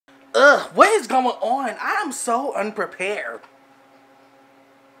Ugh, what is going on? I am so unprepared.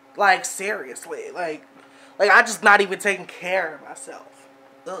 Like, seriously. Like I just not even taking care of myself.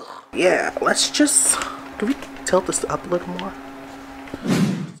 Ugh. Yeah, let's just... Can we tilt this up a little more?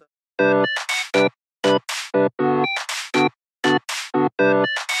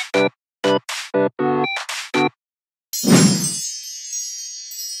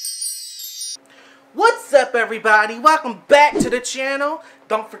 What's up, everybody? Welcome back to the channel.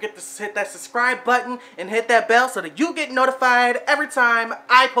 Don't forget to hit that subscribe button and hit that bell so that you get notified every time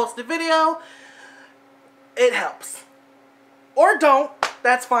I post a video. It helps. Or don't.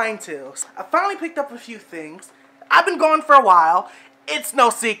 That's fine too. I finally picked up a few things. I've been gone for a while. It's no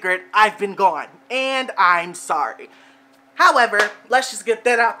secret. I've been gone. And I'm sorry. However, let's just get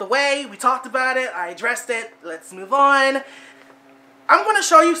that out the way. We talked about it. I addressed it. Let's move on. I'm going to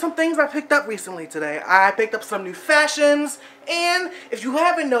show you some things I picked up recently today. I picked up some new fashions, and if you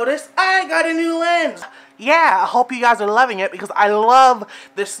haven't noticed, I got a new lens. Yeah, I hope you guys are loving it because I love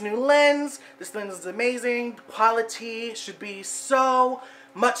this new lens. This lens is amazing. The quality should be so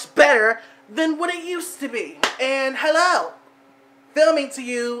much better than what it used to be. And hello, filming to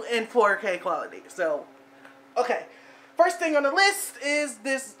you in 4K quality. So, okay. First thing on the list is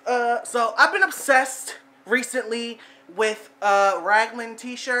this, so I've been obsessed recently with Raglan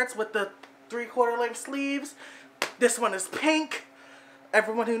t-shirts with the 3/4 length sleeves. This one is pink.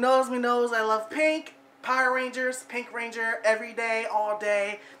 Everyone who knows me knows I love pink. Power Rangers, Pink Ranger, every day, all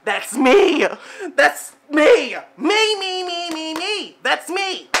day. That's me. That's me. Me. That's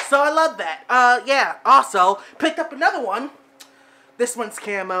me. So I love that. Yeah, also picked up another one. This one's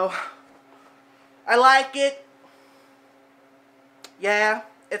camo. I like it. Yeah,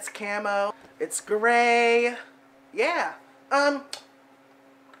 it's camo. It's gray. Yeah, I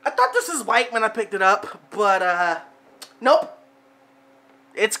thought this was white when I picked it up, but, nope,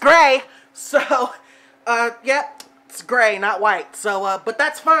 it's gray, so, yeah, it's gray, not white, so, but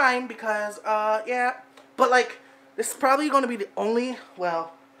that's fine, because, yeah, but, like, this is probably going to be the only,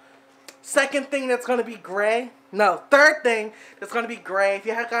 well, second thing that's going to be gray, no, third thing that's going to be gray. If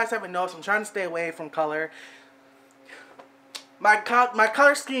you guys haven't noticed, I'm trying to stay away from color. My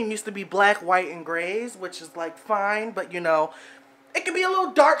color scheme used to be black, white, and grays, which is, like, fine, but, you know, it can be a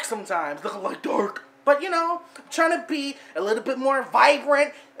little dark sometimes. Look like dark. But, you know, I'm trying to be a little bit more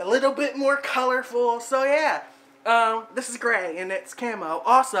vibrant, a little bit more colorful. So, yeah, this is gray, and it's camo.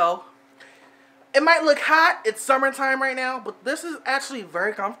 Also, it might look hot. It's summertime right now, but this is actually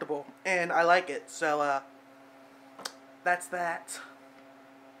very comfortable, and I like it. So, that's that.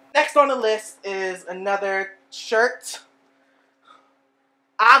 Next on the list is another shirt.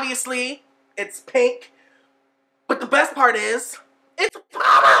 Obviously, it's pink, but the best part is, it's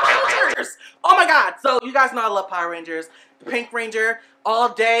Power Rangers! Oh my god, so you guys know I love Power Rangers. The Pink Ranger,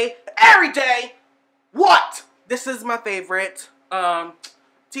 all day, every day. What? This is my favorite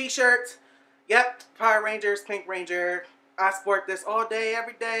t-shirt. Yep, Power Rangers, Pink Ranger. I sport this all day,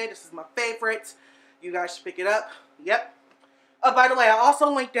 every day. This is my favorite. You guys should pick it up. Yep. Oh, by the way, I also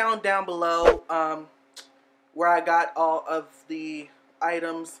linked down below where I got all of the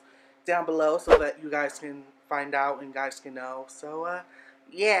items down below so that you guys can find out and you guys can know. So,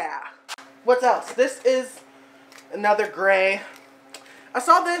 yeah. What else? This is another gray. I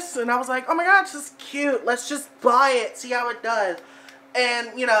saw this and I was like, oh my god, this is cute. Let's just buy it, see how it does.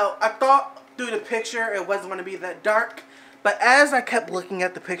 And, you know, I thought through the picture it wasn't going to be that dark. But as I kept looking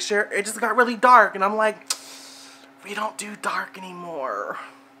at the picture, it just got really dark. And I'm like, we don't do dark anymore.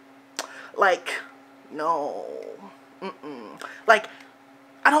 Like, no. Like,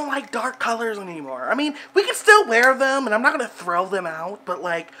 I don't like dark colors anymore. I mean, we can still wear them, and I'm not going to throw them out, but,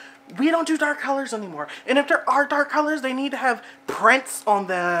 like, we don't do dark colors anymore. And if there are dark colors, they need to have prints on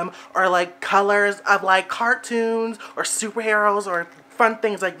them, or, like, colors of, like, cartoons, or superheroes, or fun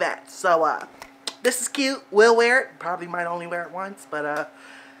things like that. So, this is cute. We'll wear it. Probably might only wear it once, but,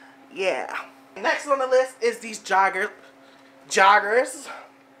 yeah. Next on the list is these joggers.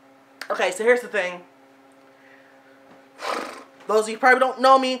 Okay, so here's the thing. Those of you who probably don't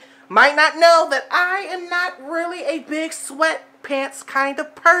know me might not know that I am not really a big sweatpants kind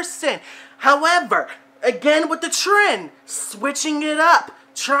of person. However, again with the trend, switching it up,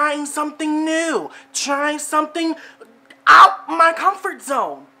 trying something new, trying something out my comfort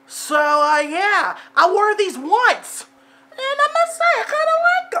zone. So, yeah, I wore these once, and I must say, I kind of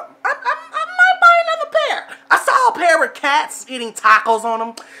like them. I might buy another pair. I saw a pair with cats eating tacos on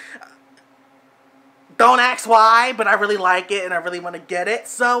them. Don't ask why, but I really like it and I really want to get it.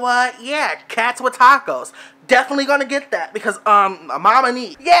 So, yeah, cats with tacos. definitely gonna get that because mama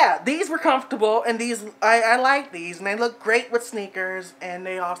needs. Yeah, these were comfortable, and these I like these, and they look great with sneakers, and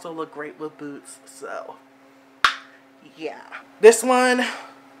they also look great with boots. So yeah, this one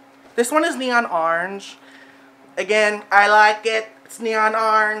is neon orange. Again, I like it. It's neon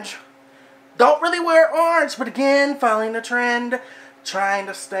orange. Don't really wear orange, but again, following the trend, trying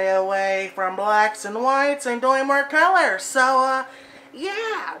to stay away from blacks and whites and doing more colors. So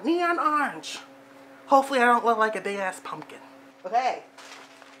yeah, neon orange. Hopefully I don't look like a big-ass pumpkin. Okay,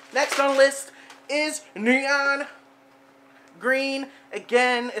 next on the list is neon green.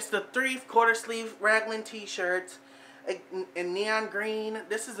 Again, it's the 3/4 sleeve raglan t-shirt in neon green.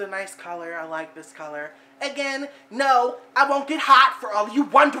 This is a nice color. I like this color. Again, no, I won't get hot for all of you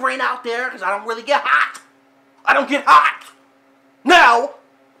wondering out there because I don't really get hot. I don't get hot. No,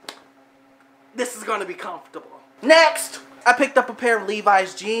 this is going to be comfortable. Next, I picked up a pair of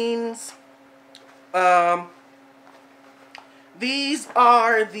Levi's jeans. These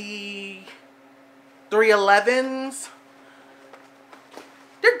are the 311s.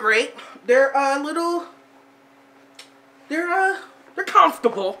 They're great. They're they're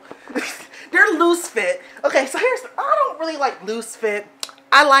comfortable. They're loose fit. Okay, so I don't really like loose fit.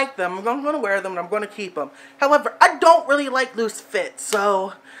 I like them. I'm going to wear them and I'm going to keep them. However, I don't really like loose fit.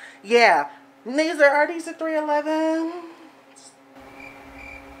 So, yeah. Are these the 311s?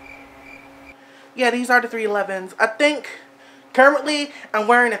 Yeah, these are the 311s. I think currently I'm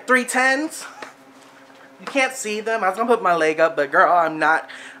wearing the 310s. You can't see them. I was going to put my leg up, but girl, I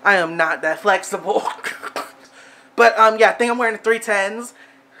am not that flexible. But yeah, I think I'm wearing the 310s.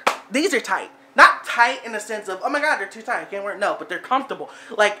 These are tight. Not tight in the sense of, oh my god, they're too tight, I can't wear it. No, but they're comfortable.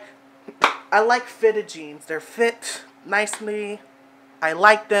 Like, I like fitted jeans. They're fit nicely. I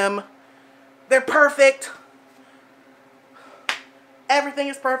like them. They're perfect. Everything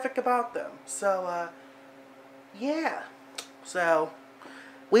is perfect about them. So, yeah. So,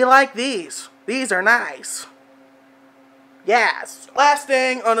 we like these. These are nice. Yes. Last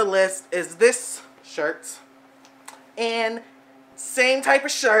thing on the list is this shirt. And same type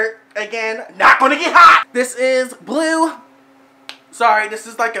of shirt. Again, not gonna get hot. This is blue. Sorry, this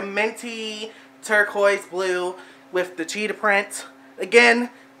is like a minty turquoise blue with the cheetah print.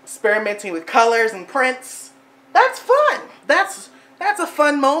 Again, experimenting with colors and prints. That's fun. That's a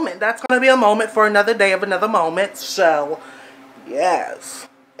fun moment. That's gonna be a moment for another day of another moment. So, yes.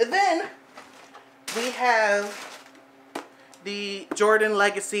 And then we have the Jordan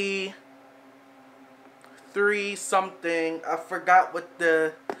Legacy 3 something. I forgot what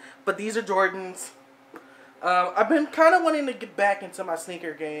but these are Jordans. I've been kind of wanting to get back into my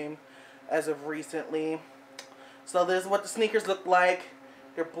sneaker game as of recently. So this is what the sneakers look like.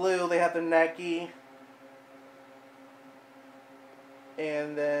 They're blue. They have the Nike.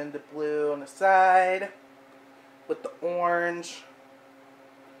 And then the blue on the side with the orange.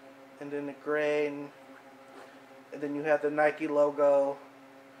 And then the gray. And then you have the Nike logo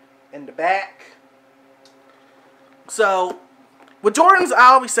in the back. So, with Jordans,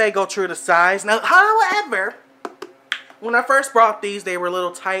 I always say go true to size. Now, however, when I first brought these, they were a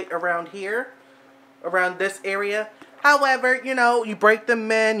little tight around here, around this area. However, you know, you break them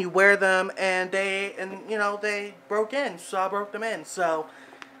in, you wear them, and you know, they broke in. So I broke them in. So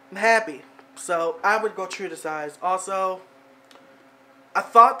I'm happy. So I would go true to size. Also, I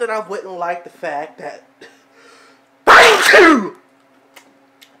thought that I wouldn't like the fact that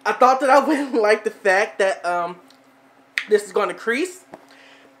this is going to crease.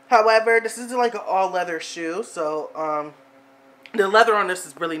 However, this is like an all leather shoe, so the leather on this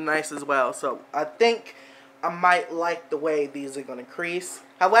is really nice as well. So I think I might like the way these are going to crease.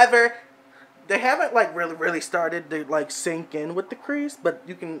 However, they haven't like really started to like sink in with the crease, but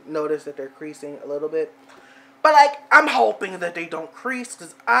you can notice that they're creasing a little bit. But like, I'm hoping that they don't crease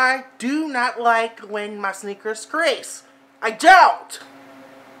because I do not like when my sneakers crease. I don't.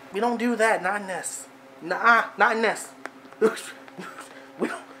 We don't do that. Not in this. Nah, not in this.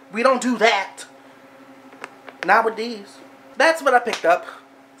 We don't do that. Not with these. That's what I picked up.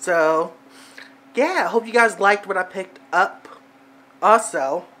 So, yeah, I hope you guys liked what I picked up.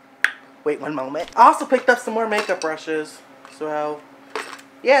 Also, wait one moment. I also picked up some more makeup brushes. So,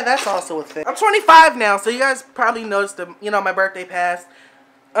 yeah, that's also a thing. I'm 25 now, so you guys probably noticed that, you know, my birthday passed.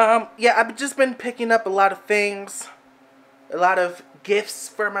 Yeah, I've just been picking up a lot of things. A lot of gifts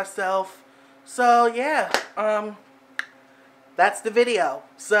for myself. So, yeah, that's the video.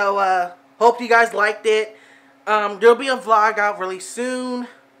 So, hope you guys liked it. There'll be a vlog out really soon.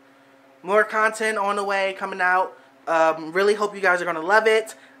 More content on the way, coming out. Really hope you guys are going to love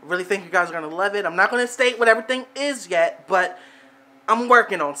it. Really think you guys are going to love it. I'm not going to state what everything is yet, but I'm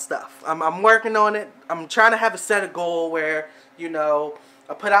working on stuff. I'm working on it. I'm trying to have a set a goal where, you know,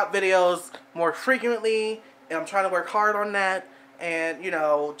 I put out videos more frequently, and I'm trying to work hard on that, and, you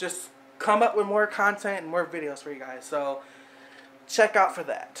know, just come up with more content and more videos for you guys. So check out for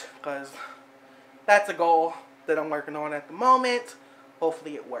that, because that's a goal that I'm working on at the moment.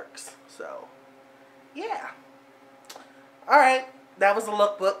 Hopefully it works. So yeah. Alright, that was the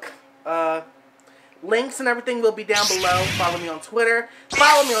lookbook. Links and everything will be down below. Follow me on Twitter.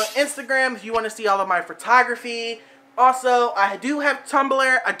 Follow me on Instagram if you want to see all of my photography. Also, I do have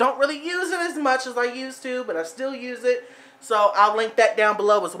Tumblr. I don't really use it as much as I used to, but I still use it. So I'll link that down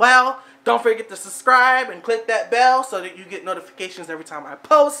below as well. Don't forget to subscribe and click that bell so that you get notifications every time I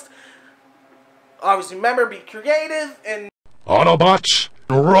post. Always remember, be creative and... Autobots,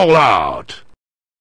 roll out!